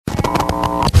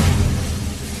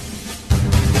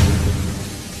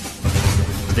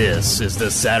This is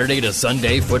the Saturday to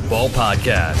Sunday Football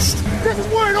Podcast. This is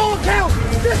where it all counts.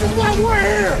 This is why we're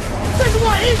here. This is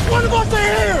why each one of us are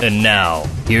here. And now,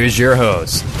 here's your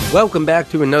host. Welcome back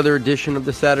to another edition of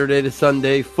the Saturday to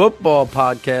Sunday Football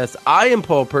Podcast. I am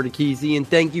Paul Perticchese, and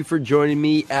thank you for joining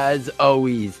me as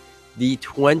always. The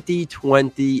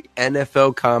 2020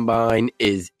 NFL Combine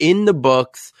is in the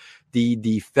books. The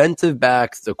defensive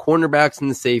backs, the cornerbacks,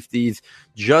 and the safeties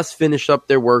just finished up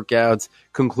their workouts,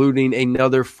 concluding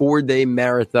another 4-day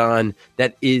marathon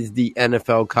that is the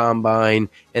NFL Combine.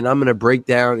 And I'm going to break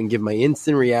down and give my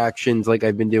instant reactions like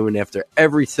I've been doing after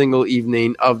every single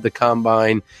evening of the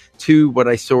Combine to what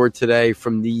I saw today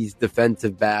from these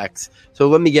defensive backs. So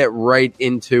let me get right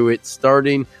into it,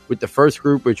 starting with the first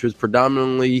group, which was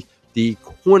predominantly the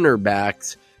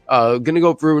cornerbacks. Going to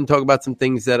go through and talk about some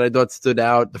things that I thought stood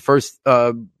out. The first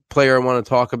player I want to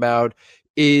talk about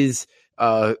is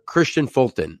Kristian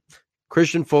Fulton.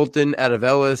 Kristian Fulton out of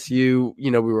LSU. You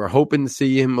know, we were hoping to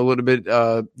see him a little bit,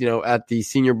 at the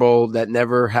Senior Bowl. That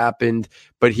never happened,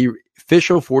 but he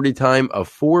official 40 time of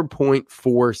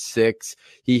 4.46.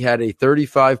 He had a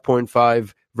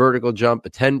 35.5 vertical jump, a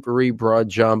 10.3 broad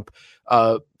jump.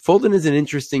 Fulton is an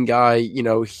interesting guy. You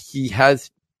know, he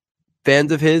has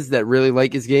fans of his that really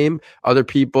like his game. Other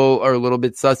people are a little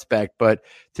bit suspect, but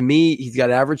to me, he's got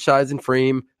average size and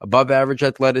frame, above average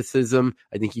athleticism.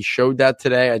 I think he showed that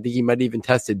today. I think he might even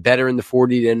tested better in the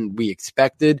 40 than we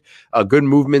expected. Good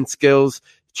movement skills,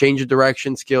 change of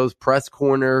direction skills, press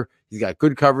corner. He's got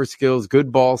good cover skills,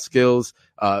 good ball skills,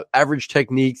 average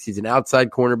techniques. He's an outside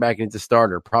cornerback and he's a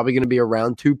starter. Probably going to be a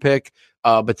round 2 pick.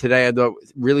 But today I thought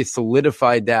really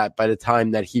solidified that by the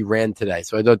time that he ran today.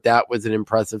 So I thought that was an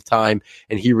impressive time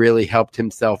and he really helped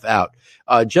himself out.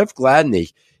 Jeff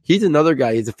Gladney, he's another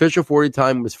guy. His official 40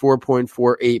 time was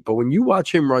 4.48, but when you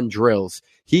watch him run drills,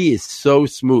 he is so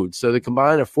smooth. So the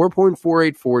combine of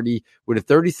 4.48 40 with a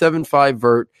 37.5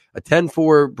 vert, a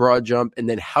 10.4 broad jump, and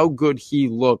then how good he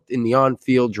looked in the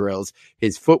on-field drills.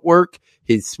 His footwork,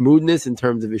 his smoothness in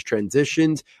terms of his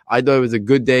transitions. I thought it was a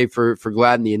good day for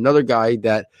Gladney, another guy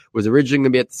that was originally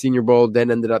going to be at the Senior Bowl,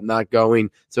 then ended up not going.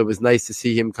 So it was nice to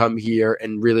see him come here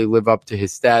and really live up to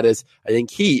his status. I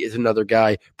think he is another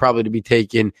guy probably to be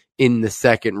taken in the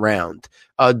second round.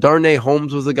 Darnay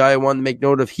Holmes was the guy I wanted to make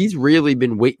note of. He's really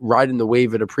been riding the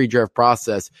wave of the pre-draft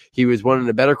process. He was one of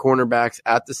the better cornerbacks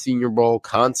at the Senior Bowl,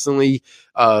 constantly,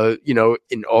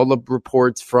 in all the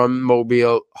reports from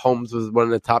Mobile. Holmes was one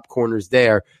of the top corners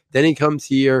there. Then he comes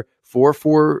here,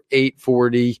 4.48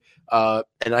 40,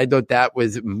 and I thought that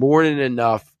was more than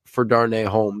enough for Darnay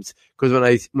Holmes.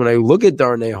 Because when I look at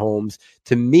Darnay Holmes,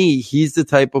 to me, he's the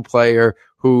type of player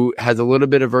who has a little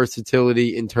bit of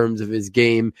versatility in terms of his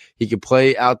game. He could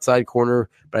play outside corner,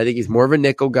 but I think he's more of a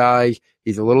nickel guy.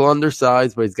 He's a little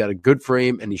undersized, but he's got a good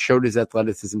frame, and he showed his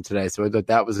athleticism today. So I thought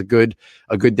that was a good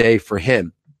day for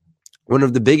him. One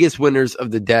of the biggest winners of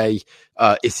the day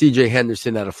is C.J.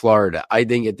 Henderson out of Florida. I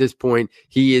think at this point,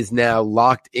 he is now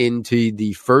locked into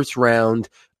the first round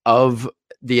of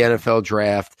the NFL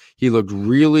draft. He looked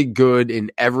really good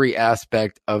in every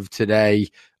aspect of today.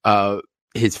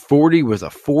 His 40 was a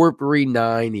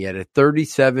 4.39. He had a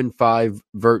 37.5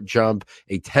 vert jump,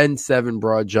 a 10.7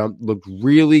 broad jump, looked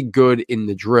really good in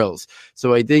the drills.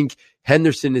 So I think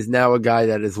Henderson is now a guy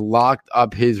that has locked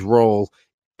up his role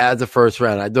as a first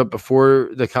round. I thought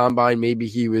before the combine, maybe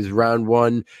he was round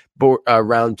 1,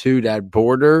 round 2, that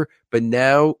border. But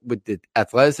now with the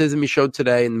athleticism he showed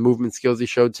today and the movement skills he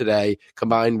showed today,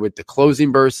 combined with the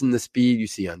closing burst and the speed you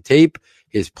see on tape,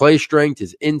 his play strength,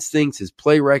 his instincts, his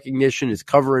play recognition, his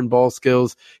cover and ball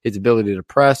skills, his ability to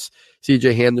press,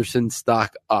 C.J. Henderson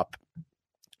stock up.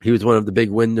 He was one of the big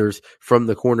winners from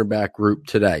the cornerback group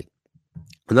today.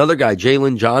 Another guy,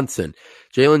 Jalen Johnson.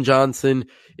 Jalen Johnson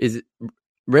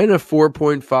ran a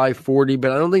 4.5 40,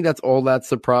 but I don't think that's all that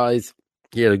surprise.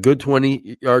 He had a good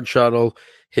 20-yard shuttle.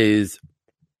 His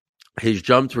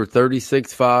jumps were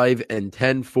 36.5 and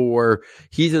 10.4.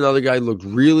 He's another guy who looked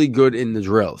really good in the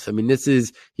drills. I mean,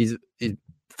 he's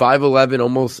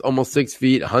 5'11", almost 6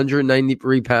 feet,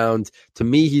 193 pounds. To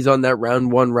me, he's on that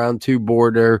round 1, round 2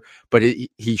 border, but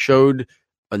he showed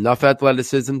enough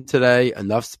athleticism today,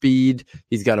 enough speed.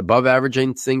 He's got above average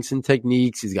instincts and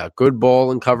techniques. He's got good ball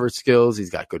and cover skills. He's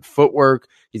got good footwork.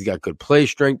 He's got good play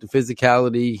strength and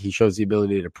physicality. He shows the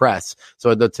ability to press. So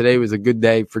I thought today was a good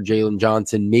day for Jalen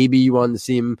Johnson. Maybe you wanted to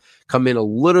see him come in a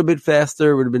little bit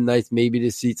faster. It would have been nice maybe to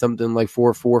see something like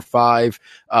 4.45.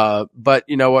 But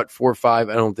you know what? 4.5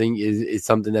 I don't think is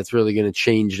something that's really going to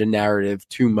change the narrative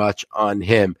too much on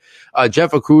him.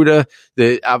 Jeff Okudah,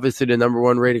 obviously the number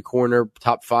 1 rated corner,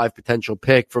 top top 5 potential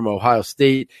pick from Ohio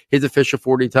State. His official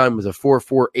 40 time was a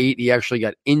 4.48. He actually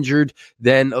got injured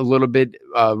then a little bit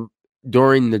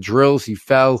during the drills. He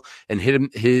fell and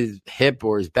hit his hip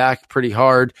or his back pretty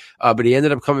hard, but he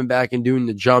ended up coming back and doing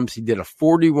the jumps. He did a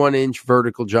 41-inch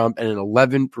vertical jump and an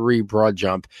 11.3 broad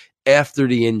jump after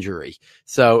the injury.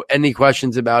 So any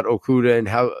questions about Okudah and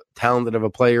how talented of a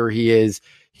player he is?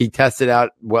 He tested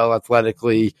out well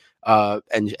athletically,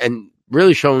 and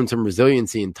really showing some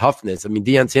resiliency and toughness. I mean,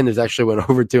 Deion Sanders actually went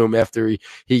over to him after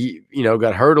he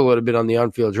got hurt a little bit on the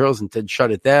on-field drills and said,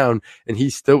 shut it down. And he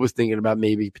still was thinking about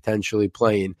maybe potentially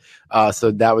playing.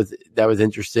 So that was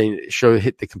interesting.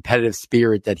 Hit the competitive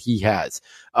spirit that he has.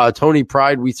 Tony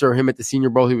Pride, we saw him at the Senior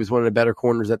Bowl. He was one of the better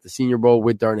corners at the Senior Bowl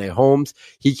with Darnay Holmes.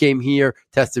 He came here,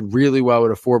 tested really well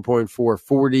with a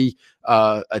 4.440,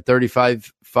 a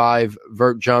 35.5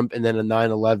 vert jump, and then a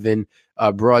 9.11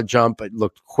 broad jump. It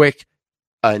looked quick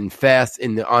and fast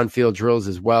in the on-field drills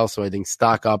as well. So I think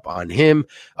stock up on him.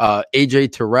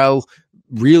 AJ Terrell,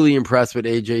 really impressed with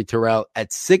AJ Terrell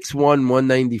at 6'1",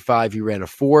 195. He ran a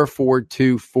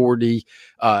 4.42 40.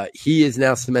 He has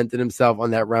now cemented himself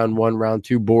on that round 1, round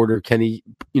 2 border. Can he,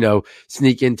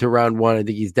 sneak into round 1? I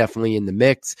think he's definitely in the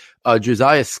mix.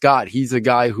 Josiah Scott, he's a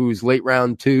guy who's late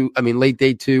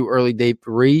day 2, early day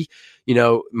 3.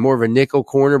 More of a nickel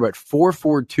corner, but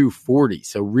 4.42 40.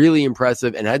 So really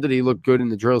impressive. And I thought he looked good in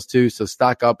the drills too. So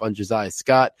stock up on Josiah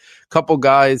Scott. Couple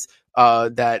guys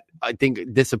that I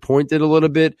think disappointed a little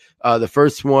bit. The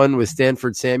first one was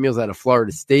Stanford Samuels out of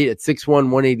Florida State at 6'1",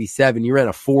 187. He ran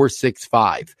a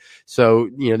 4.65. So,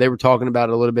 they were talking about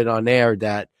it a little bit on air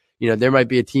that, there might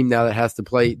be a team now that has to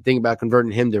think about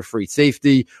converting him to a free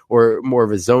safety or more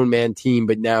of a zone man team.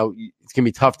 But now it's going to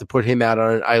be tough to put him out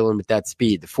on an island with that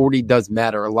speed. The 40 does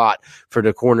matter a lot for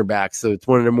the cornerback. So it's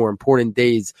one of the more important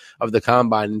days of the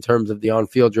combine in terms of the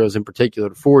on-field drills, in particular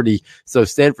the 40. So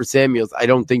Stanford Samuels, I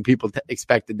don't think people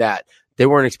expected that. They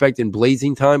weren't expecting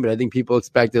blazing time, but I think people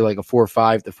expected like a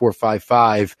 4.5 to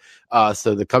 4.55.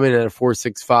 So they're coming in at a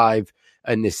 4.65.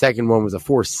 And the second one was a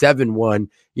 4.71,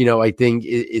 I think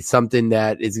it's something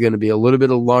that is going to be a little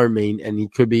bit alarming, and he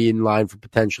could be in line for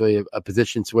potentially a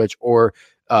position switch or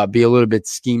be a little bit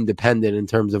scheme dependent in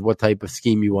terms of what type of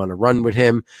scheme you want to run with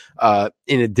him.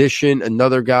 In addition,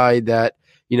 another guy that,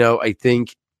 I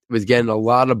think was getting a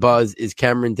lot of buzz is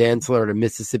Cameron Dantzler at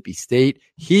Mississippi State.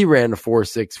 He ran a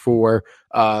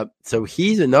 4.64. So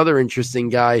he's another interesting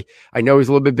guy. I know he's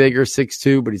a little bit bigger,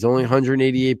 6'2", but he's only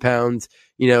 188 pounds.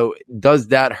 Does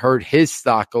that hurt his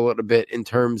stock a little bit in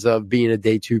terms of being a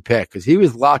day 2 pick? Because he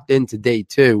was locked into day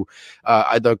 2,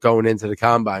 I thought, going into the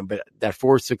combine. But that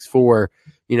 4.64,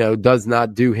 does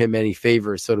not do him any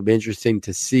favors. So it'll be interesting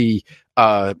to see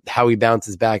how he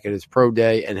bounces back at his pro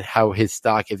day and how his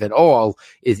stock, if at all,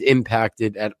 is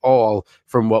impacted at all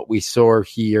from what we saw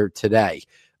here today.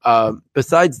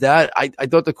 Besides that, I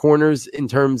thought the corners in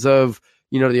terms of,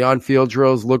 the on-field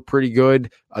drills look pretty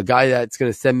good. A guy that's going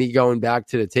to send me going back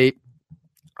to the tape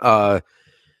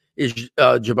is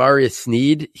Jabarius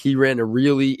Sneed. He ran a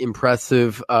really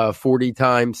impressive 40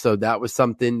 time. So that was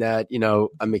something that,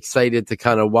 I'm excited to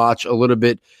kind of watch a little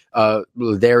bit.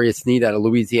 Darius Sneed out of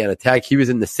Louisiana Tech. He was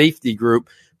in the safety group,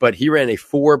 but he ran a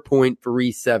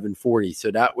 4.37 40.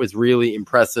 So that was really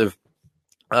impressive.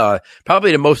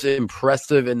 Probably the most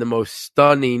impressive and the most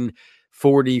stunning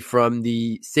 40 from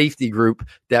the safety group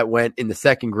that went in the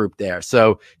second group there.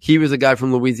 So he was a guy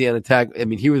from Louisiana Tech. I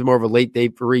mean, he was more of a late day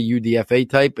 3 UDFA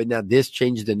type, but now this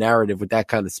changed the narrative with that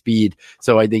kind of speed.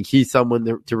 So I think he's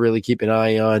someone to really keep an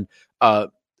eye on.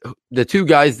 The two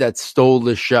guys that stole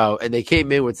the show, and they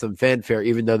came in with some fanfare,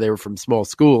 even though they were from small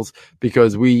schools,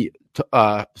 because we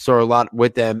saw a lot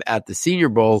with them at the Senior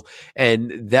Bowl,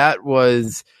 and that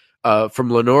was from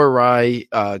Lenoir-Rhyne,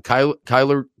 Kyle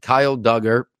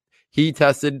Duggar. He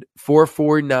tested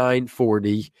 4.49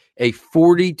 40, a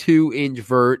 42-inch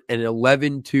vert, and an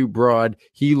 11.2 broad.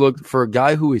 He looked, for a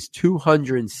guy who is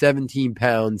 217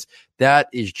 pounds, that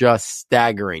is just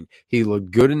staggering. He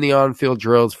looked good in the on-field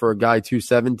drills for a guy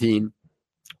 217.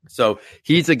 So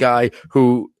he's a guy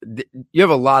who you have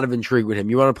a lot of intrigue with him.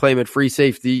 You want to play him at free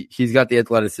safety, he's got the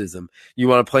athleticism. You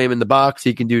want to play him in the box,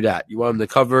 he can do that. You want him to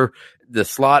cover the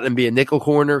slot and be a nickel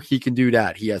corner, he can do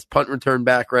that. He has punt return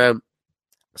background.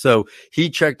 So he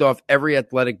checked off every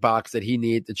athletic box that he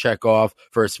needed to check off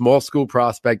for a small school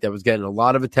prospect that was getting a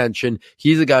lot of attention.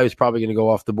 He's a guy who's probably going to go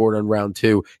off the board on round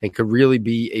 2 and could really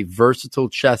be a versatile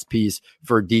chess piece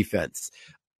for defense.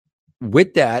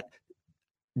 With that,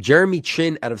 Jeremy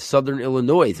Chin out of Southern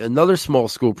Illinois, another small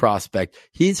school prospect.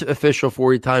 His official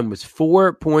 40 time was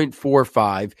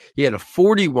 4.45. He had a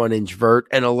 41-inch vert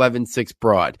and 11.6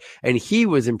 broad. And he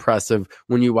was impressive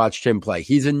when you watched him play.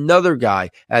 He's another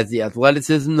guy, has the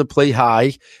athleticism to play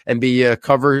high and be a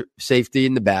cover safety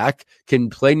in the back, can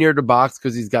play near the box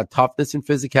because he's got toughness and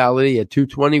physicality at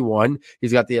 221.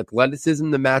 He's got the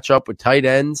athleticism to match up with tight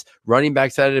ends, running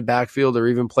backs out of the backfield, or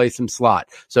even play some slot.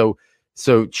 So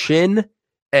Chin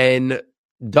and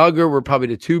Dugger were probably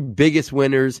the two biggest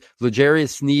winners.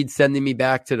 L'Jarius Sneed sending me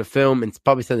back to the film and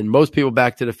probably sending most people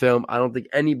back to the film. I don't think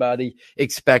anybody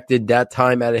expected that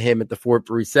time out of him at the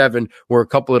 4.37 were a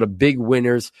couple of the big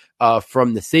winners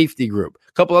from the safety group.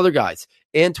 A couple other guys.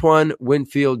 Antoine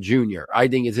Winfield Jr., I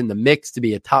think, is in the mix to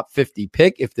be a top 50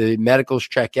 pick if the medicals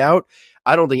check out.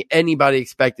 I don't think anybody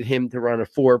expected him to run a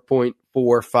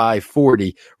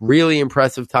 4.4540. Really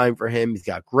impressive time for him. He's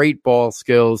got great ball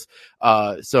skills.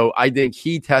 So I think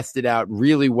he tested out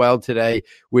really well today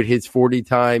with his 40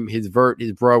 time, his vert,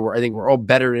 his bro. I think we're all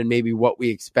better than maybe what we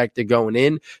expected going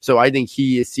in. So I think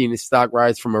he is seeing his stock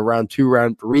rise from a round 2,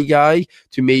 round 3 guy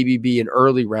to maybe be an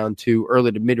early to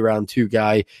mid round 2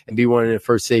 guy and be one of the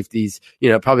first safeties,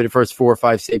 probably the first 4 or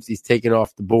 5 safeties taken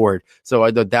off the board. So I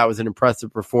thought that was an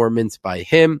impressive performance by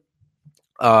him.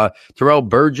 Terrell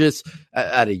Burgess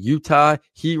out of Utah,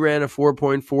 he ran a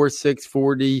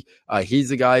 4.4640.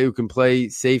 He's a guy who can play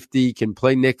safety, can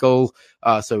play nickel.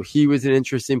 So he was an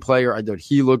interesting player. I thought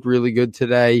he looked really good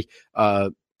today.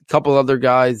 A couple other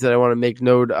guys that I want to make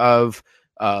note of.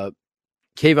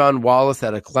 Kayvon Wallace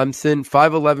out of Clemson,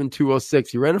 5'11",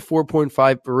 206. He ran a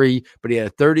 4.53, but he had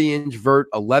a 30-inch vert,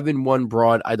 11.1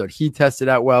 broad. I thought he tested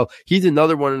out well. He's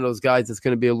another one of those guys that's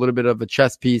going to be a little bit of a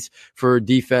chess piece for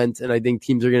defense, and I think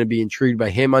teams are going to be intrigued by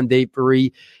him on day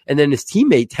 3. And then his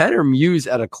teammate, Tanner Muse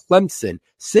out of Clemson,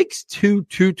 6'2",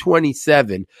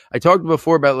 227. I talked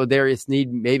before about L'Jarius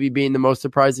Sneed maybe being the most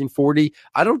surprising 40.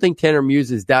 I don't think Tanner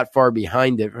Muse is that far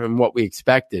behind it from what we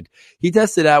expected. He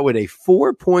tested out with a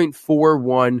 4.41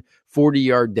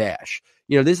 40-yard dash.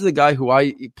 This is a guy who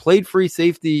I played free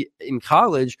safety in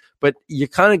college, but you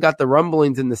kind of got the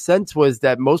rumblings, in the sense was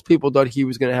that most people thought he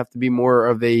was going to have to be more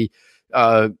of a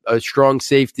strong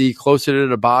safety, closer to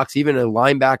the box, even a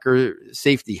linebacker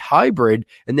safety hybrid.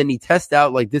 And then he tests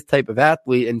out like this type of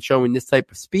athlete and showing this type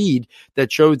of speed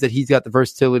that shows that he's got the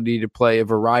versatility to play a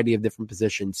variety of different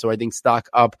positions. So I think stock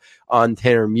up on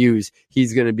Tanner Muse.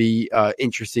 He's going to be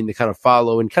interesting to kind of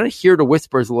follow and kind of hear the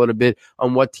whispers a little bit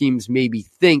on what teams maybe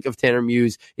think of Tanner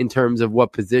Muse in terms of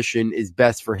what position is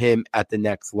best for him at the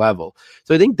next level.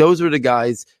 So I think those were the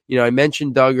guys. I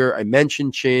mentioned Dugger, I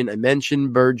mentioned Chin, I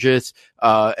mentioned Burgess,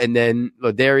 and then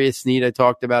L'Jarius Sneed I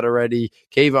talked about already,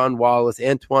 Kayvon Wallace,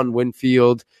 Antoine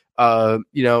Winfield, and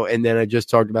then I just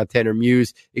talked about Tanner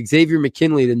Muse. Xavier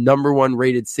McKinley, the number 1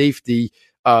 rated safety,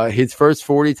 his first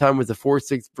 40 time was a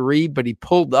 4.63, but he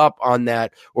pulled up on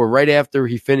that, or right after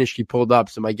he finished, he pulled up.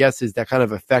 So my guess is that kind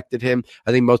of affected him.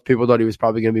 I think most people thought he was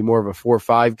probably going to be more of a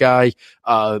 4.5 guy.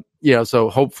 So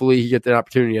hopefully he gets an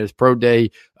opportunity at his pro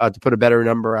day to put a better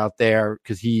number out there,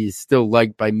 because he is still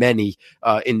liked by many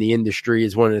in the industry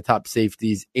as one of the top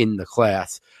safeties in the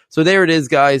class. So there it is,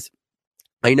 guys.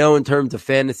 I know in terms of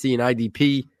fantasy and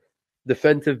IDP,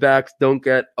 defensive backs don't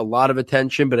get a lot of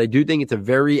attention, but I do think it's a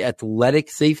very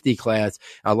athletic safety class.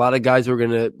 A lot of guys are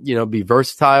going to, be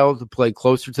versatile to play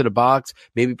closer to the box,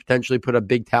 maybe potentially put up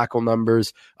big tackle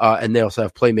numbers, and they also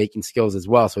have playmaking skills as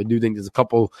well. So I do think there's a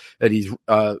couple of these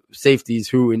safeties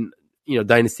who in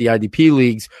dynasty IDP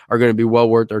leagues are going to be well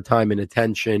worth their time and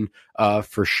attention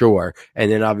for sure.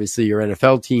 And then obviously your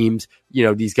NFL teams,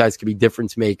 these guys can be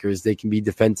difference makers. They can be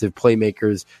defensive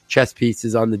playmakers, chess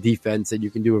pieces on the defense that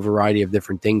you can do a variety of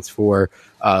different things for.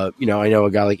 I know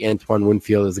a guy like Antoine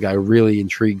Winfield is a guy who really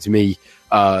intrigues me.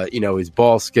 His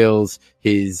ball skills,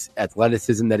 his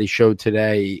athleticism that he showed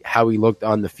today, how he looked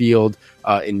on the field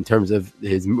in terms of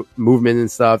his movement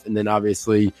and stuff. And then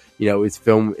obviously, his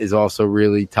film is also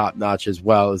really top notch as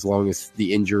well, as long as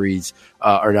the injuries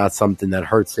are not something that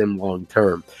hurts him long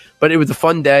term. But it was a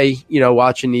fun day,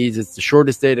 watching these. It's the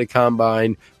shortest day to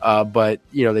combine, but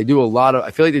they do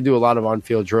I feel like they do a lot of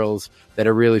on-field drills that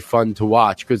are really fun to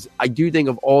watch, because I do think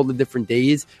of all the different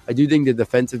days, I do think the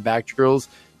defensive back drills,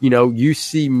 you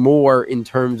see more in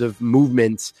terms of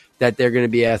movements that they're going to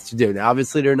be asked to do. Now,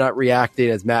 obviously, they're not reacting,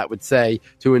 as Matt would say,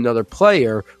 to another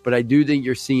player, but I do think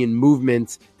you're seeing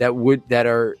movements that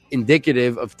are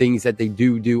indicative of things that they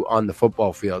do on the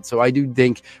football field. So I do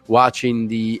think watching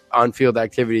the on-field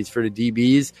activities for the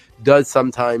DBs does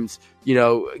sometimes,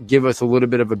 give us a little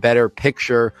bit of a better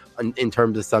picture in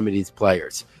terms of some of these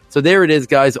players. So there it is,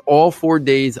 guys. All 4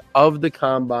 days of the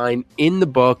Combine in the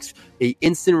books, a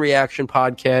instant reaction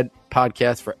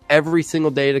podcast for every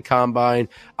single day of the Combine.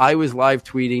 I was live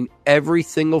tweeting every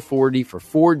single 40 for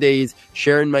 4 days,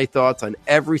 sharing my thoughts on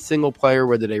every single player,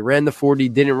 whether they ran the 40,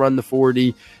 didn't run the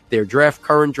 40, their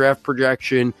current draft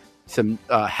projection, some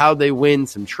how they win,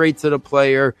 some traits of the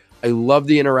player. I love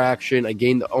the interaction. I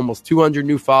gained almost 200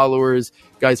 new followers.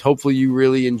 Guys, hopefully you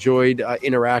really enjoyed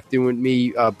interacting with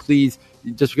me. Please,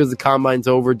 just because the Combine's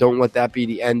over, don't let that be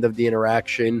the end of the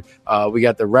interaction. We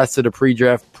got the rest of the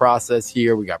pre-draft process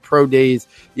here. We got pro days.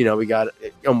 We got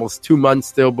almost 2 months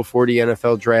still before the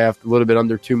NFL draft, a little bit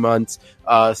under 2 months.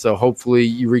 So hopefully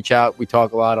you reach out. We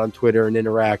talk a lot on Twitter and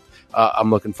interact.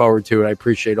 I'm looking forward to it. I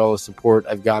appreciate all the support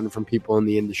I've gotten from people in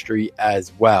the industry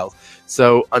as well.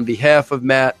 So on behalf of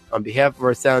Matt, on behalf of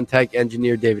our sound tech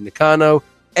engineer, David Nicano,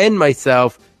 and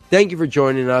myself, thank you for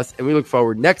joining us. And we look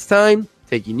forward next time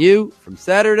taking you from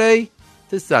Saturday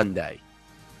to Sunday.